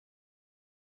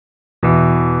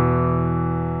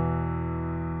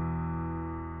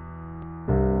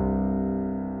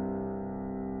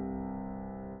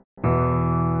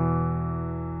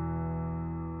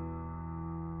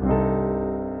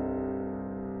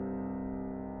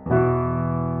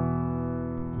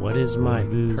What is my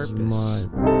purpose?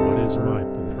 What is my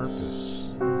purpose?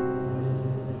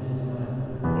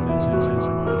 What is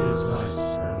my purpose?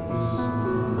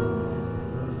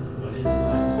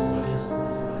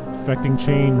 Affecting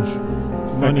change.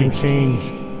 Affecting change.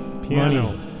 Piano.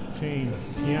 Money. Change.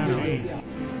 Piano. Change.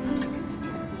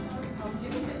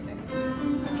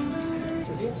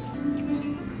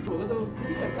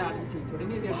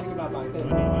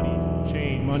 Money.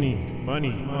 Change. Money.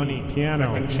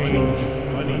 Piano. Change.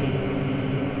 Money.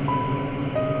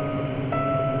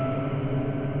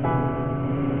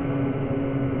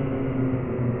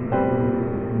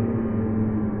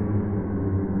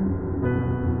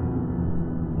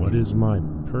 What is my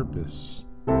purpose?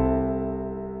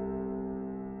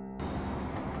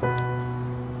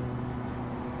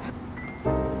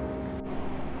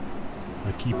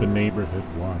 I keep a neighborhood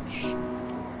watch.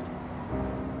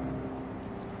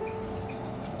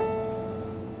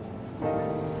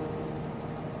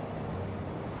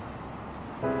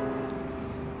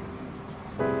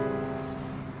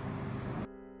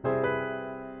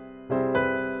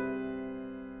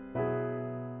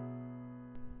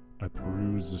 I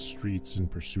peruse the streets in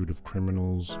pursuit of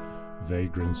criminals,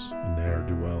 vagrants, and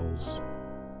ne'er-do-wells.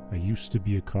 I used to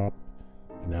be a cop,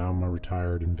 but now I'm a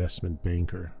retired investment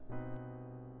banker.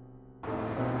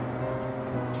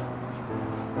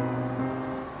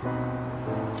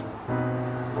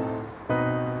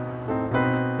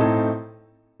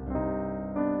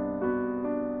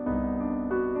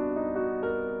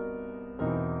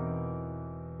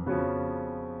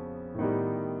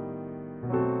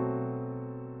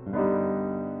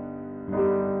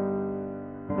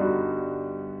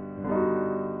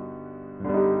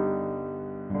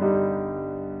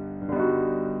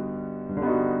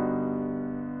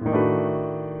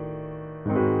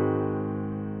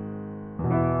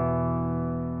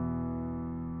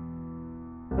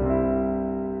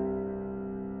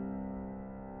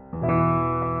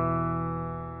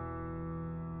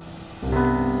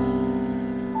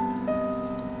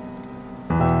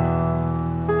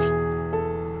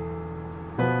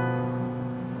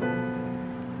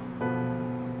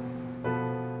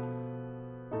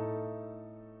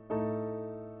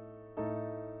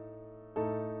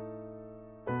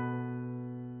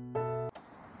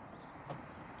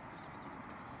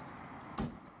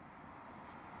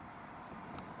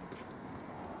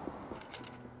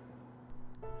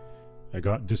 I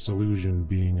got disillusioned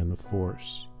being in the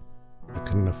force. I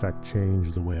couldn't affect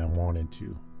change the way I wanted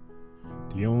to.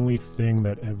 The only thing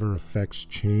that ever affects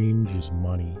change is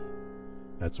money.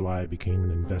 That's why I became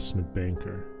an investment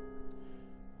banker.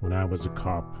 When I was a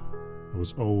cop, I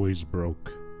was always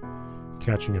broke.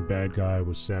 Catching a bad guy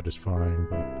was satisfying,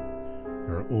 but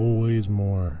there are always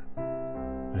more.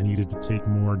 I needed to take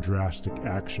more drastic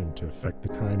action to affect the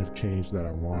kind of change that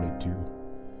I wanted to.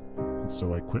 And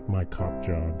so I quit my cop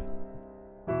job.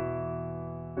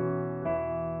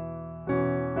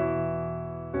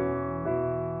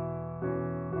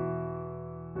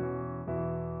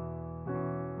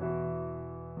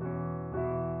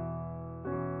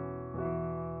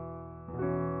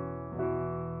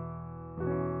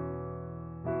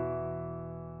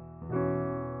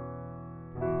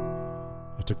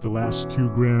 I took the last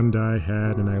 $2,000 I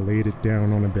had and I laid it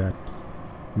down on a bet.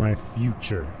 My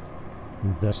future,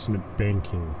 investment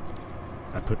banking.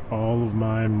 I put all of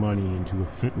my money into a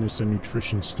fitness and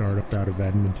nutrition startup out of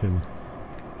Edmonton.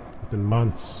 Within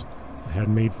months, I had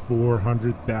made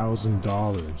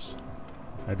 $400,000.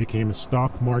 I became a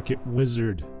stock market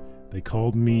wizard. They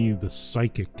called me the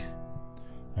psychic.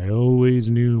 I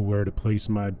always knew where to place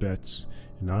my bets,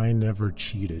 and I never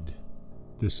cheated.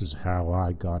 This is how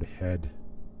I got ahead.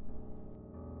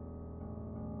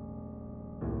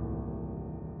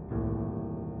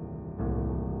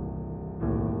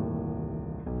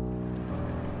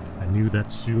 I knew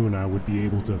that soon I would be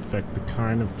able to affect the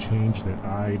kind of change that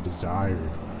I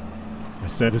desired. I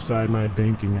set aside my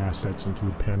banking assets into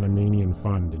a Panamanian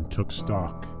fund and took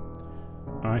stock.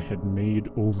 I had made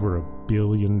over $1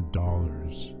 billion.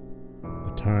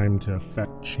 The time to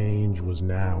affect change was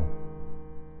now.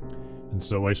 And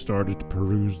so I started to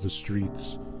peruse the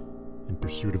streets in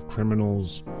pursuit of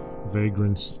criminals,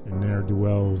 vagrants, and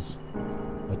ne'er-do-wells.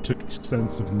 I took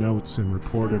extensive notes and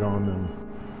reported on them,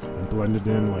 and blended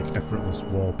in like effortless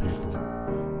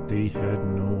wallpaper. They had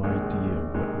no idea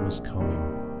what was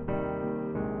coming.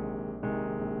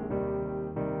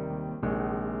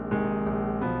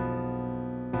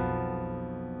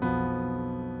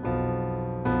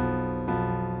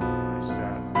 I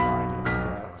sat biding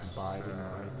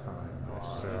my time.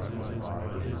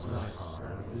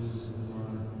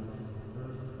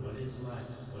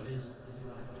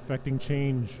 Affecting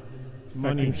change.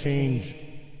 affecting change,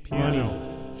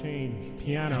 piano, change,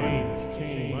 piano,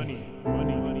 change, money,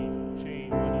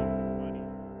 change, money.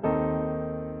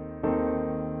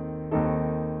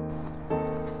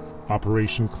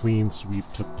 Operation Clean Sweep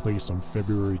took place on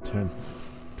February 10th,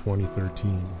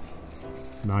 2013.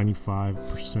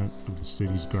 95% of the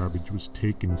city's garbage was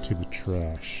taken to the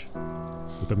trash.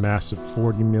 With a massive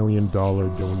 $40 million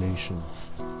donation,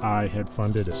 I had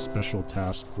funded a special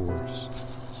task force.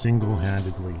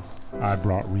 Single-handedly, I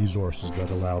brought resources that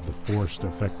allowed the force to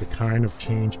effect the kind of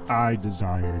change I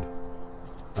desired.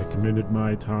 I committed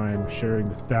my time sharing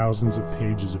the thousands of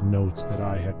pages of notes that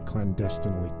I had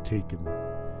clandestinely taken.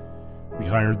 We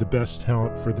hired the best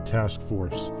talent for the task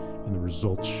force, and the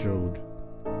results showed.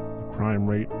 The crime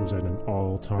rate was at an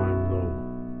all-time low.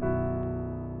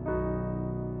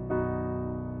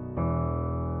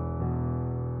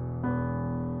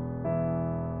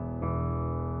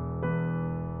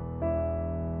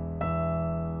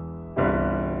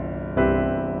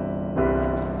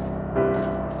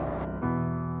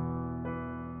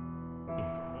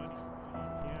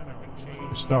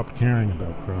 I stopped caring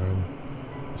about crime.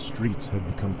 The streets had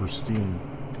become pristine.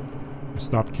 I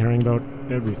stopped caring about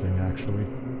everything, actually.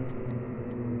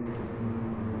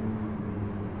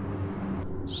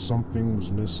 Something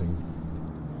was missing.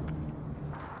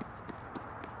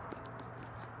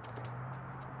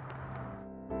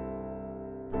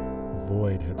 A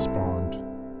void had spawned.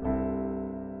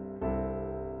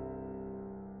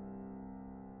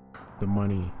 The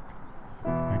money.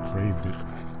 I craved it.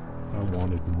 I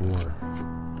wanted more.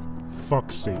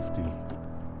 Fuck safety.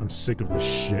 I'm sick of this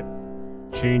shit.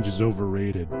 Change is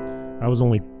overrated. I was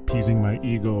only appeasing my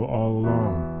ego all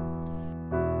along.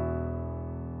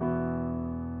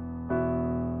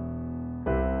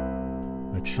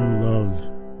 My true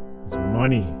love is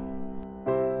money.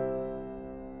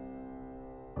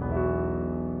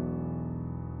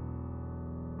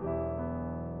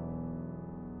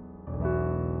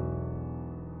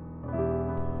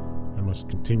 I must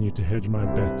continue to hedge my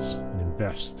bets and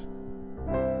invest.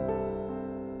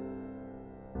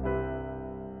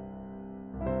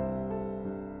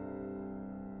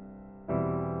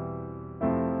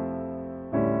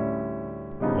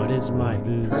 What is my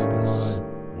purpose?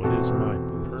 What is my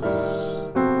purpose?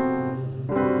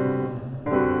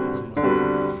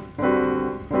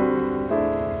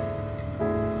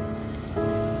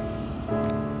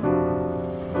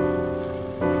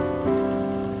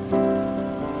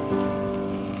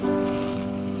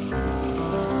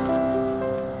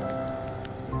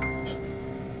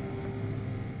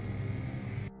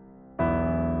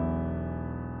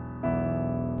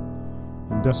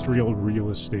 Industrial real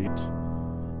estate.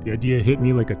 The idea hit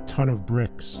me like a ton of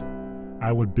bricks.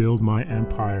 I would build my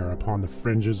empire upon the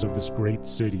fringes of this great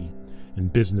city,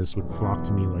 and business would flock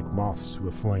to me like moths to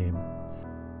a flame.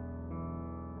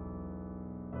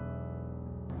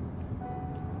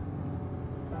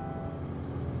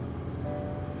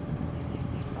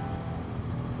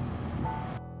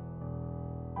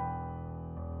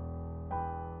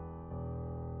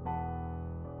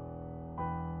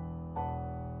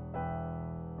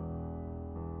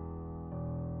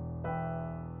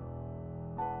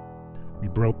 We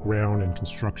broke ground and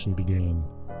construction began.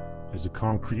 As the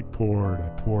concrete poured, I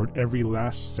poured every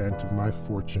last cent of my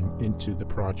fortune into the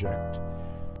project.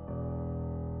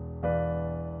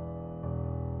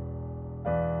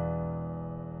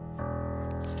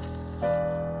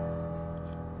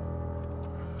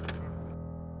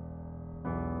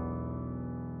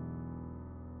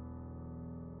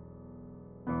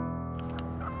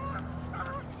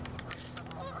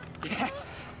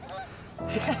 Yes!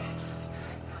 Yes!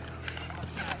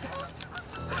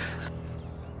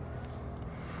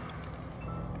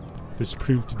 This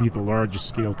proved to be the largest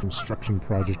scale construction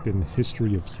project in the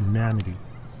history of humanity.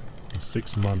 In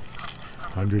 6 months,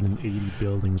 180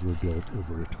 buildings were built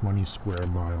over a 20 square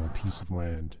mile piece of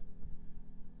land.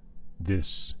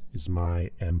 This is my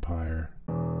empire.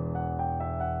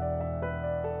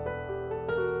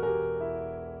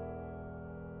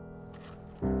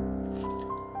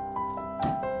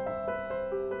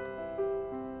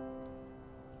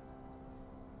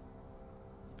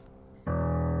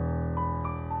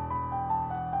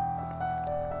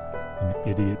 And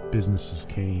idiot businesses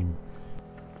came.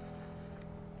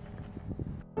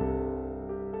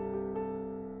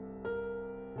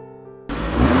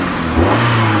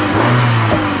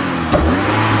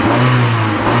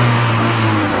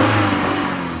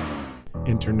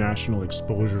 International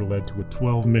exposure led to a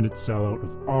 12-minute sellout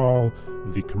of all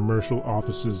of the commercial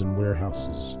offices and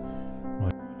warehouses.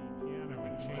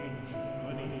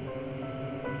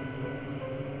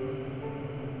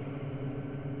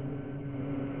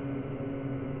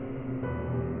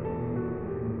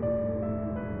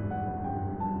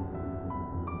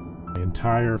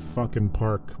 entire fucking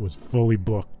park was fully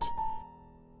booked.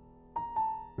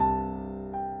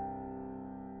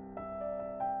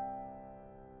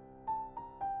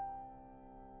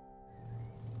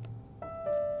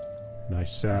 And I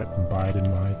sat and bided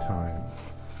my time.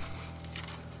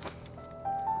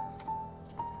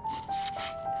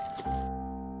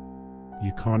 The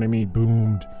economy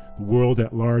boomed, the world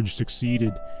at large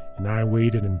succeeded, and I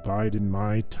waited and bided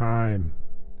my time.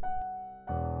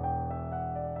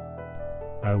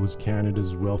 I was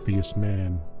Canada's wealthiest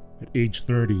man. At age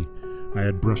 30, I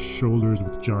had brushed shoulders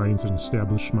with giants and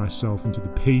established myself into the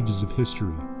pages of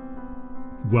history.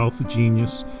 Wealth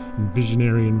genius and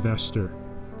visionary investor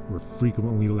were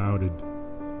frequently lauded,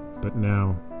 but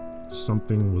now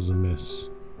something was amiss.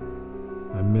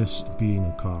 I missed being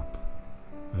a cop.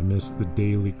 I missed the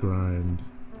daily grind,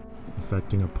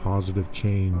 effecting a positive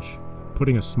change,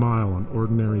 putting a smile on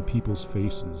ordinary people's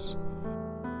faces.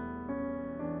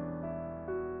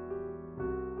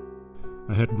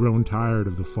 I had grown tired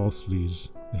of the falsities,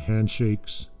 the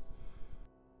handshakes.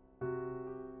 I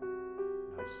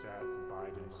sat and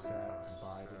bided my time.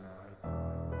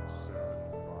 I sat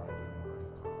and bided my time.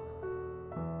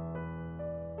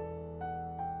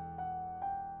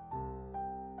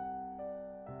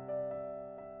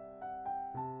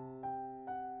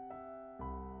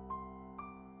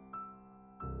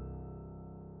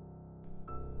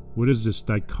 What is this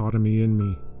dichotomy in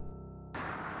me?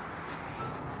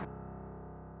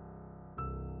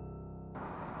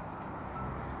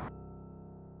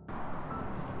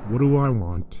 What do I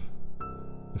want?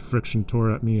 The friction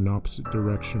tore at me in opposite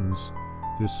directions.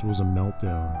 This was a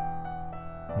meltdown.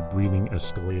 My breathing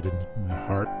escalated. My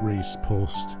heart race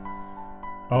pulsed.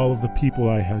 All of the people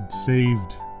I had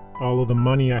saved, all of the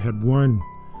money I had won,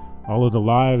 all of the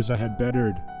lives I had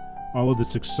bettered, all of the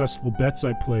successful bets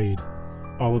I played,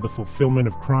 all of the fulfillment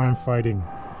of crime fighting,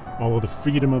 all of the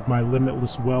freedom of my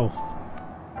limitless wealth.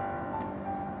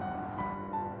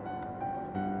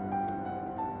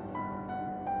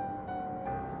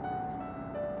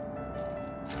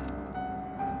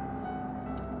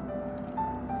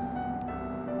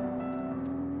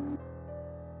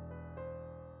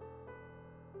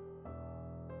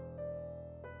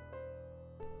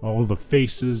 All the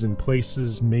faces and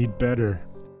places made better.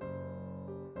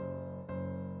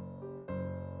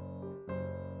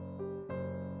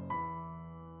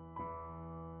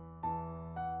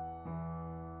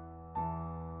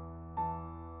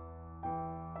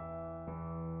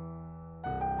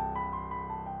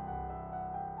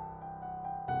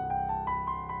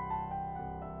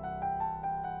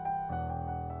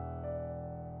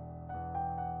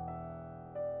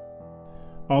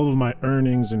 All of my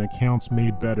earnings and accounts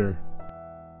made better.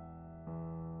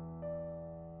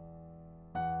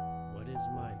 What is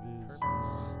my purpose?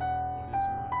 What is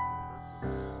my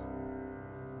purpose?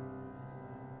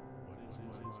 What is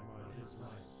my purpose?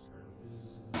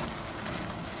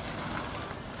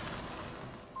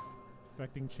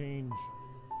 Affecting change.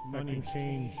 Money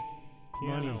change.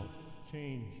 Piano.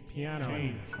 Change. Piano.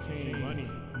 Change. Money.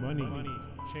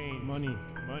 Change. Money.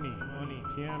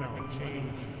 Piano.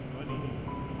 Change. Money.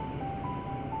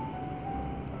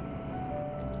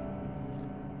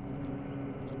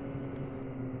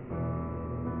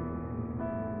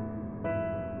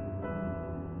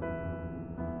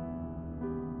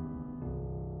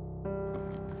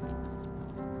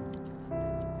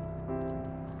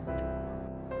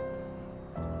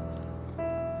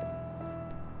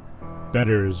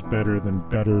 Better is better than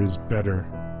better is better.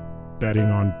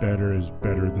 Betting on better is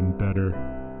better than better.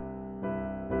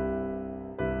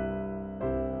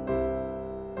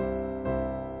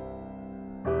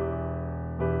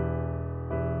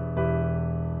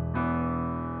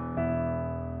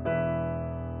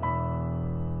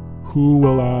 Who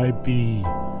will I be?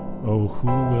 Oh, who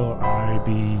will I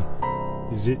be?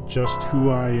 Is it just who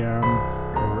I am,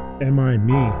 or am I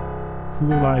me? Who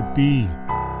will I be?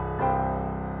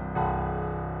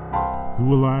 Who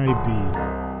will I be?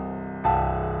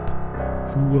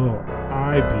 Who will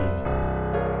I be?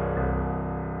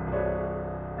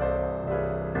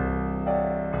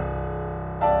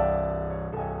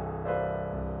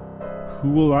 Who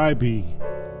will I be?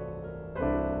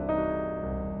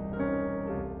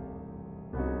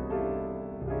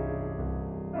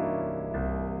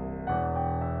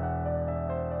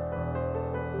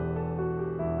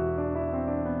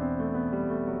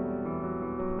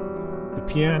 The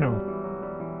piano.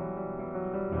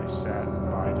 I sat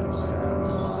and bided my time.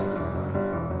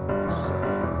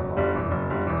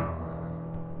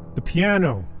 The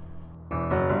piano.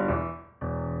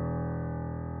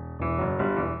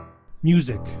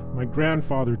 Music, my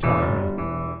grandfather taught me.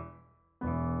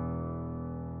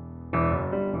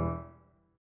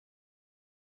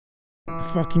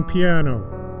 fucking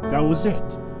piano. That was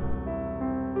it.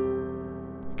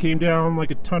 It came down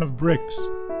like a ton of bricks.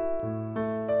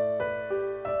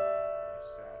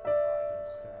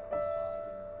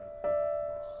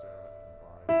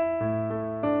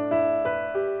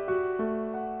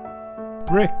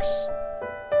 Bricks.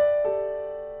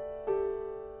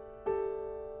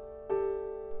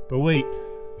 But wait,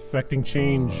 affecting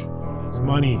change,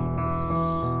 money,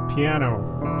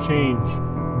 piano, change,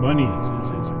 money,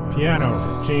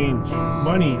 piano, change,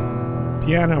 money,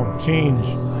 piano, change,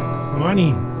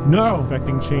 money, no,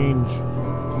 affecting change,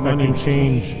 affecting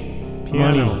change,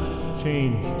 piano,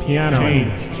 change, piano,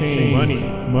 change, money,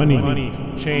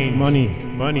 change,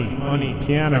 money,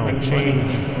 piano,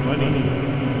 change, money.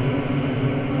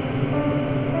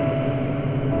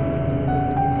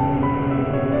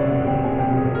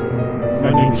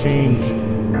 Affecting change,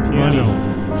 piano,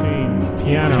 change,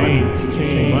 piano,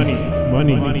 change, money,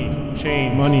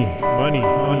 change, money,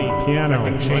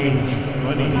 piano, change,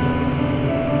 money.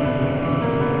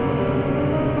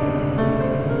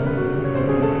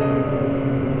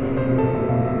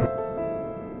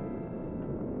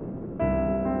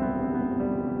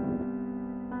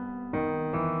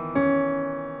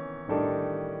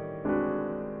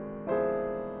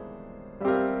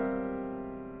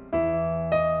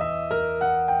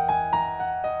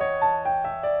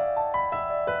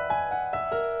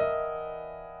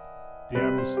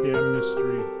 Damn this damn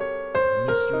mystery,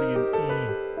 mystery in E.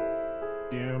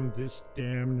 Damn this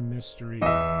damned mystery,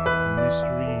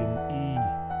 mystery in E.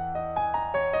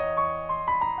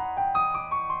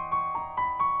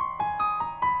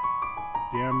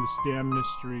 Damn this damn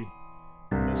mystery,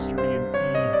 mystery in E.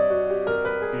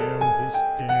 Damn this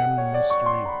damned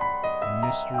mystery,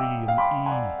 mystery in E.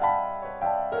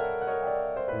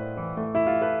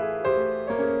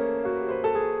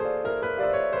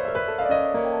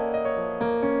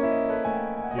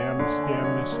 This damn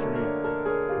mystery,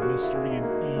 mystery in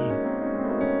E.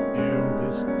 Damn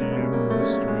this damn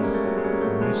mystery,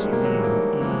 mystery in E.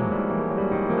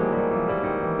 Damn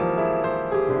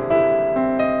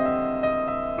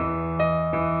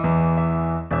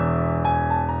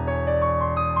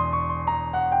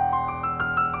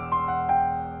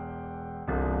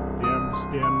this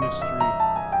damn mystery,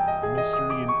 mystery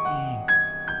in E.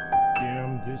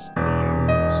 Damn this damn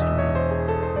mystery,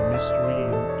 mystery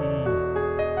in E.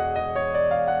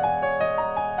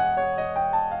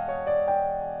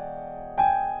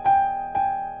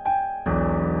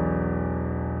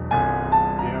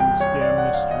 Damn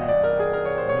mystery,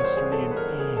 mystery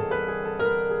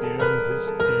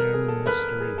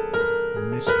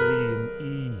in E.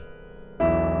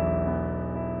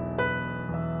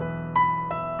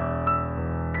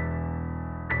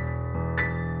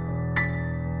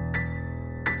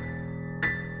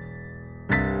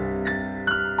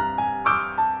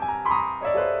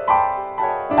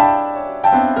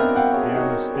 Damn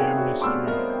this damn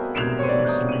mystery,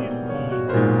 mystery in E. Damn this damn mystery, mystery in E. Damn this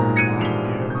damn mystery,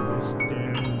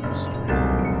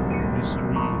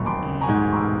 mystery in E.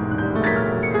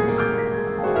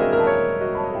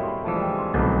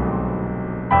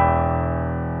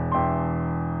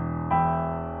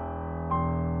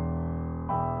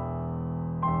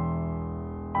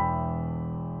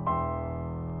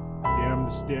 Damn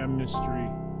this damn mystery,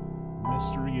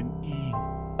 mystery in E.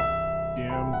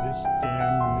 Damn this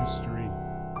damn mystery,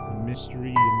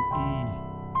 mystery in E.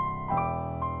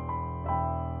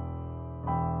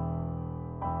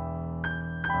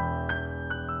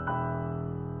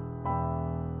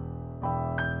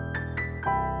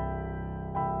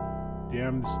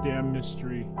 Damn this damn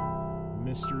mystery,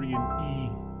 mystery in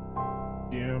E.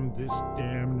 Damn this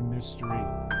damned mystery,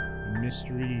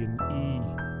 mystery in E.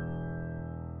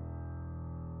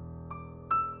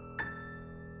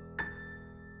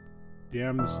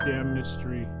 Damn this damn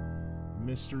mystery,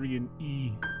 mystery in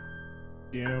E.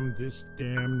 Damn this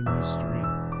damned mystery,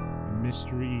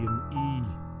 mystery in E.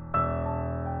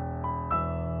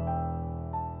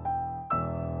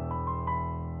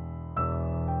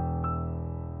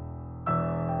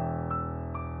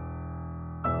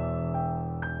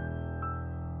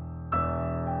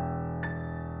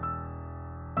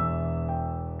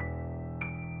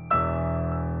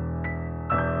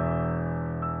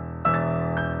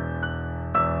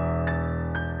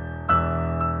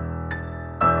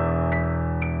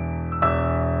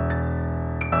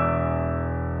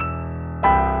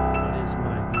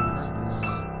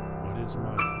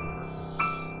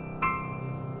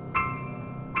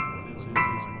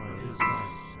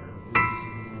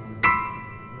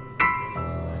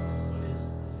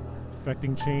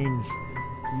 Affecting change,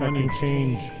 affecting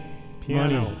change,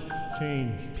 piano,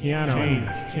 change, piano,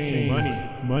 change,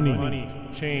 money,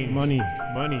 change,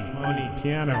 money,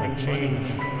 piano,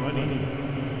 change, money.